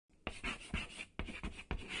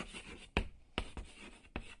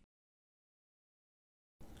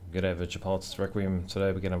G'day Virtual Pilots, it's Requiem. Today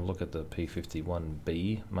we're going to have a look at the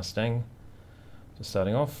P-51B Mustang. So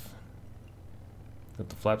starting off, got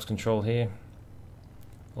the flaps control here,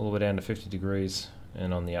 all the way down to 50 degrees,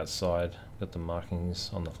 and on the outside got the markings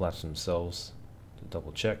on the flaps themselves to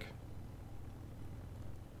double check.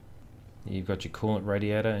 You've got your coolant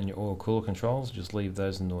radiator and your oil cooler controls, just leave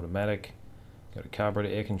those in automatic. Got a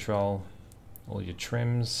carburetor air control, all your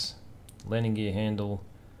trims, landing gear handle,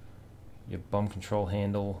 your bomb control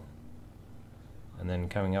handle, and then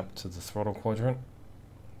coming up to the throttle quadrant.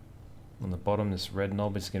 On the bottom, this red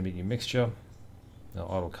knob is going to be your mixture. The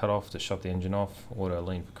idle cutoff to shut the engine off, auto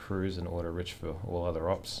lean for cruise, and auto rich for all other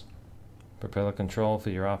ops. Propeller control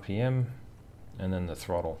for your RPM, and then the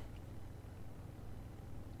throttle.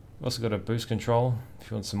 Also got a boost control. If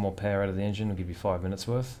you want some more power out of the engine, it'll give you 5 minutes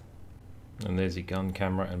worth. And there's your gun,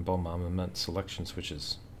 camera, and bomb armament selection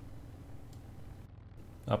switches.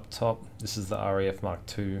 Up top, this is the RAF Mark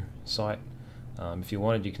II sight. If you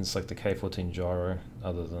wanted, you can select the K14 gyro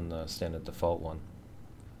other than the standard default one.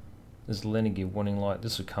 There's the landing gear warning light.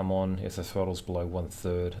 This would come on if the throttle's below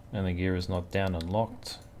 1/3 and the gear is not down and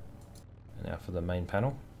locked. And now for the main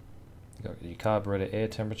panel. You've got your carburetor air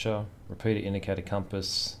temperature, repeater indicator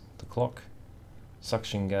compass, the clock,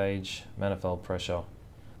 suction gauge, manifold pressure,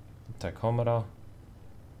 tachometer,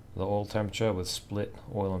 the oil temperature with split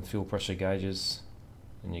oil and fuel pressure gauges,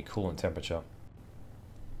 and your coolant temperature.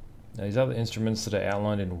 Now these other instruments that are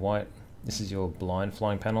outlined in white, this is your blind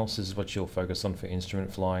flying panel, so this is what you'll focus on for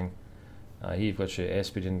instrument flying. Here you've got your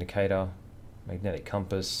airspeed indicator, magnetic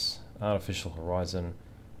compass, artificial horizon,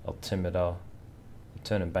 altimeter,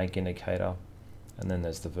 turn and bank indicator, and then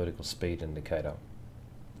there's the vertical speed indicator.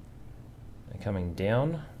 And coming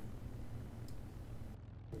down,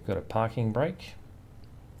 we've got a parking brake,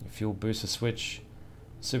 your fuel booster switch,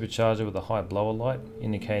 supercharger with a high blower light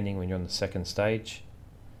indicating when you're on the second stage,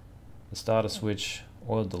 the starter switch,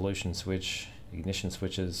 oil dilution switch, ignition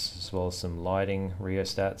switches, as well as some lighting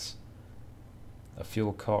rheostats, a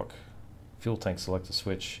fuel cock, fuel tank selector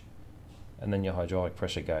switch, and then your hydraulic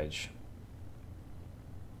pressure gauge.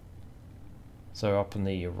 So up on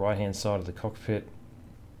the right hand side of the cockpit,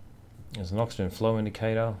 there's an oxygen flow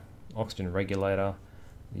indicator, oxygen regulator,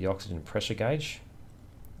 the oxygen pressure gauge,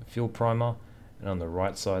 a fuel primer, and on the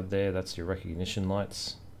right side there, that's your recognition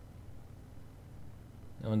lights.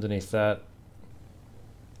 Underneath that,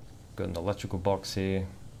 got an electrical box here,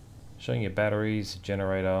 showing your batteries,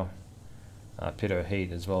 generator, pitot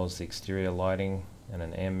heat, as well as the exterior lighting and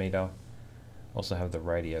an ammeter. Also have the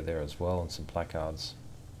radio there as well and some placards.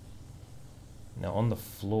 Now on the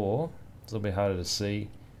floor, it's a little bit harder to see,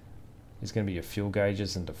 there's going to be your fuel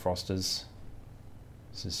gauges and defrosters.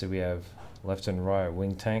 So we have left and right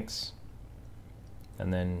wing tanks.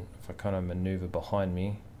 And then if I kind of maneuver behind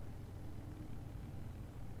me,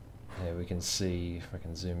 there we can see, if I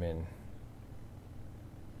can zoom in,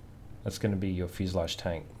 that's going to be your fuselage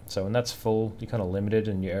tank. So when that's full, you're kind of limited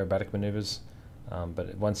in your aerobatic maneuvers,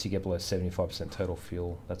 but once you get below 75% total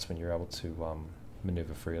fuel, that's when you're able to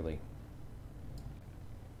maneuver freely.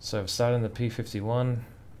 So starting the P-51,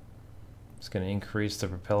 it's going to increase the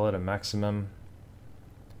propeller to maximum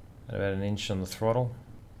at about 1 inch on the throttle.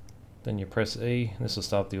 Then you press E, and this will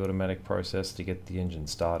start the automatic process to get the engine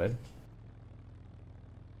started.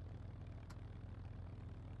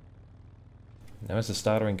 Now as the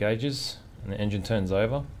starter engages and the engine turns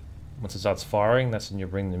over, once it starts firing, that's when you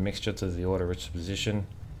bring the mixture to the auto rich position,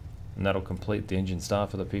 and that'll complete the engine start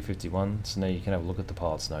for the P-51. So now you can have a look at the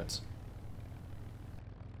pilot's notes.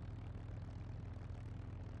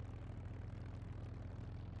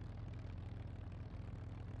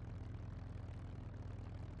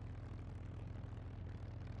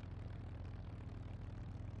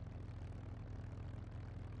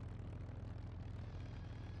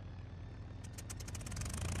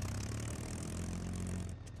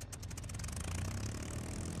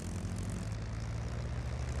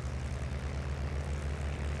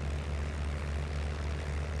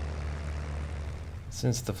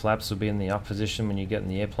 Since the flaps will be in the up position when you get in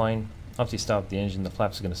the airplane, after you start the engine, the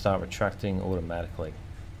flaps are going to start retracting automatically.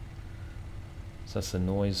 So that's the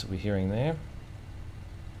noise we're hearing there.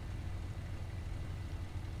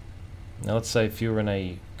 Now let's say if you were in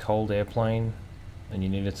a cold airplane and you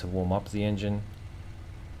needed to warm up the engine,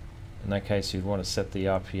 in that case you'd want to set the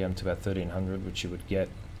RPM to about 1300, which you would get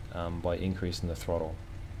by increasing the throttle.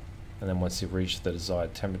 And then once you reach the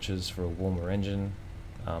desired temperatures for a warmer engine,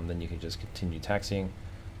 then you can just continue taxiing,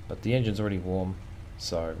 but the engine's already warm,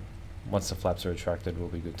 so once the flaps are retracted, we'll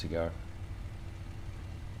be good to go.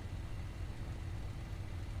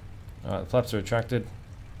 Alright, the flaps are retracted,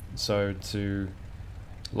 so to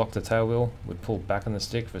lock the tail wheel, would pull back on the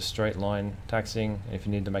stick for straight line taxiing, and if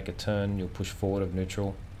you need to make a turn you'll push forward of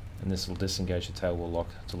neutral, and this will disengage the tail wheel lock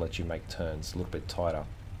to let you make turns a little bit tighter.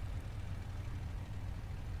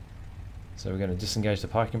 So we're going to disengage the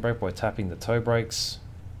parking brake by tapping the toe brakes,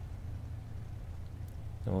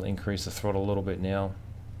 and we'll increase the throttle a little bit now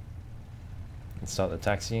and start the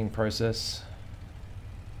taxiing process.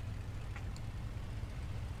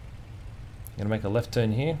 I'm going to make a left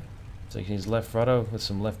turn here, so you can use left rudder with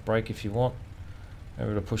some left brake if you want.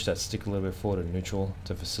 Maybe to push that stick a little bit forward in neutral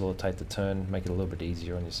to facilitate the turn, make it a little bit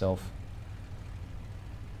easier on yourself.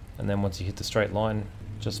 And then once you hit the straight line,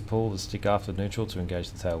 just pull the stick after neutral to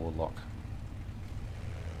engage the tail wheel lock.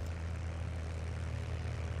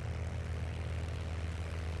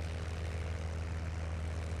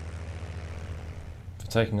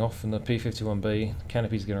 Taking off from the P-51B, the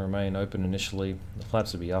canopy is going to remain open initially. The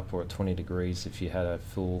flaps will be up or at 20 degrees if you had a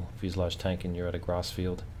full fuselage tank and you're at a grass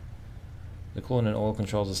field. The coolant and oil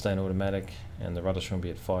controls will stay in automatic, and the rudder trim will be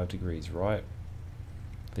at 5 degrees right.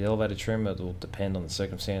 The elevator trim, it will depend on the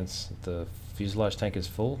circumstance. If the fuselage tank is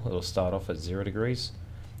full, it will start off at 0 degrees.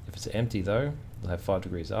 If it's empty though, it'll have 5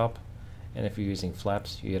 degrees up, and if you're using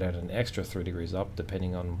flaps, you get an extra 3 degrees up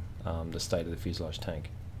depending on the state of the fuselage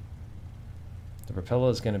tank. The propeller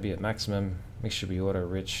is going to be at maximum, mixture will be auto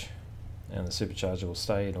rich, and the supercharger will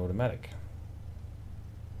stay in automatic.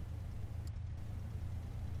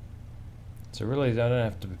 So really I don't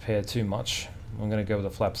have to prepare too much. I'm going to go with the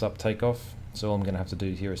flaps up takeoff, so all I'm going to have to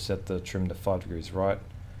do here is set the trim to 5 degrees right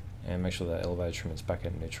and make sure that elevator trim is back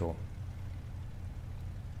at neutral.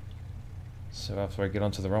 So after I get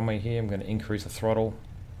onto the runway here, I'm going to increase the throttle,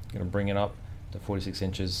 I'm going to bring it up to 46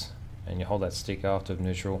 inches, and you hold that stick after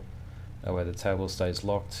neutral. That way the tail wheel stays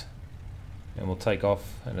locked, and we'll take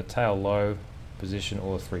off in a tail low position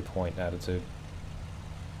or 3-point attitude.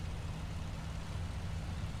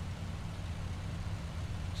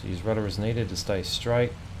 So use rudder as needed to stay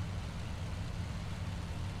straight.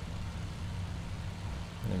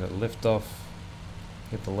 And you've got lift off,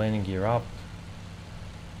 get the landing gear up,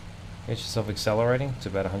 get yourself accelerating to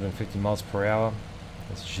about 150 miles per hour.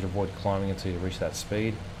 You should avoid climbing until you reach that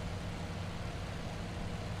speed.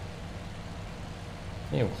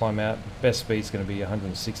 You'll climb out. Best speed is going to be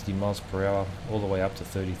 160 miles per hour all the way up to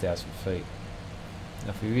 30,000 feet. Now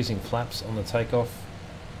if you're using flaps on the takeoff,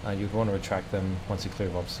 you'd want to retract them once you clear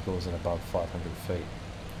of obstacles and above 500 feet.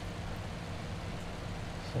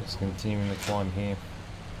 So just continuing the climb here.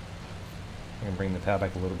 I'm going to bring the power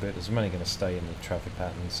back a little bit as I'm only going to stay in the traffic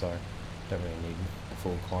pattern, so don't really need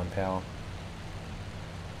full climb power.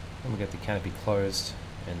 Then we'll get the canopy closed,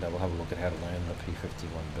 and we'll have a look at how to land the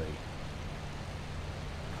P-51B.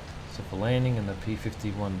 So for landing in the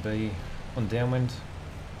P-51B on downwind,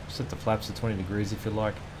 set the flaps to 20 degrees if you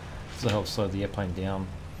like. This will help slow the airplane down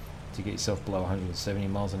to get yourself below 170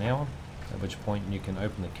 miles an hour, at which point you can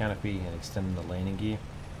open the canopy and extend the landing gear.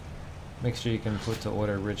 Make sure you can put the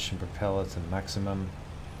auto rich and propeller to maximum.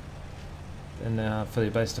 Then for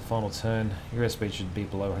your base to final turn, your airspeed should be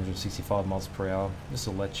below 165 miles per hour. This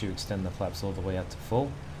will let you extend the flaps all the way out to full.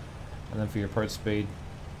 And then for your approach speed,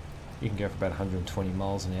 you can go for about 120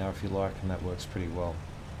 miles an hour if you like, and that works pretty well.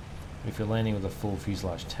 But if you're landing with a full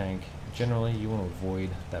fuselage tank, generally you want to avoid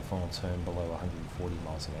that final turn below 140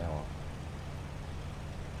 miles an hour.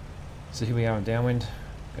 So here we are in downwind.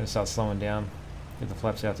 I'm going to start slowing down, get the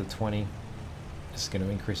flaps out to 20. This is going to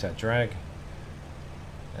increase that drag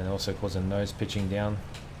and also cause a nose pitching down.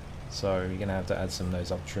 So you're going to have to add some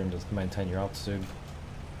nose up trim to maintain your altitude.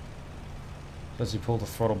 As you pull the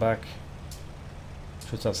throttle back,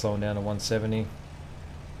 should start slowing down to 170.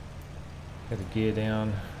 Get the gear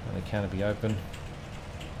down and the canopy open.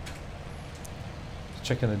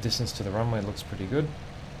 Checking the distance to the runway, it looks pretty good.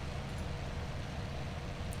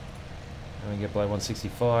 And we get below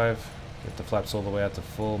 165, get the flaps all the way out to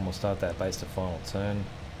full, and we'll start that base to final turn.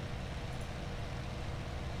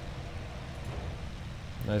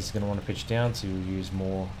 Nose is going to want to pitch down, so you'll use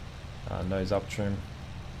more nose up trim.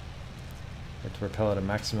 Get the propeller to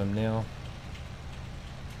maximum now.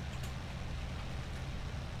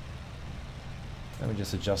 And we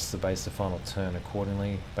just adjust the base to final turn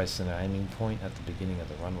accordingly based on our aiming point at the beginning of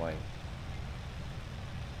the runway.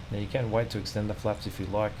 Now you can wait to extend the flaps if you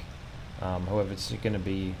like, however it's going to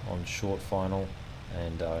be on short final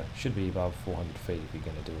and should be above 400 feet if you're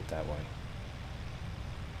going to do it that way.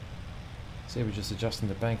 So we're just adjusting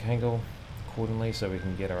the bank angle accordingly so we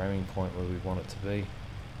can get our aiming point where we want it to be.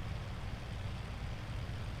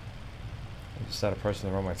 When we start approaching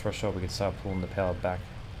the runway threshold, we can start pulling the power back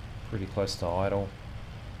pretty close to idle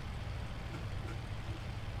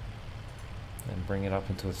and bring it up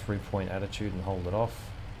into a 3-point attitude and hold it off.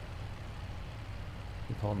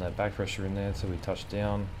 Keep holding that back pressure in there until we touch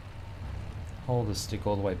down. Hold the stick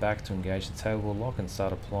all the way back to engage the tailwheel lock and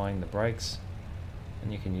start applying the brakes.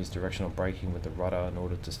 And you can use directional braking with the rudder in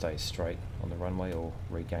order to stay straight on the runway or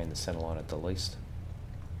regain the center line at the least.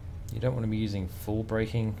 You don't want to be using full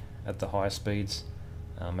braking at the higher speeds,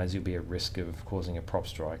 as you'll be at risk of causing a prop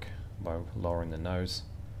strike by lowering the nose.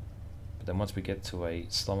 But then once we get to a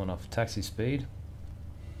slow enough taxi speed,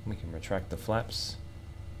 we can retract the flaps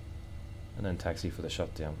and then taxi for the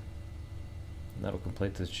shutdown. And that'll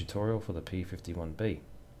complete this tutorial for the P-51B.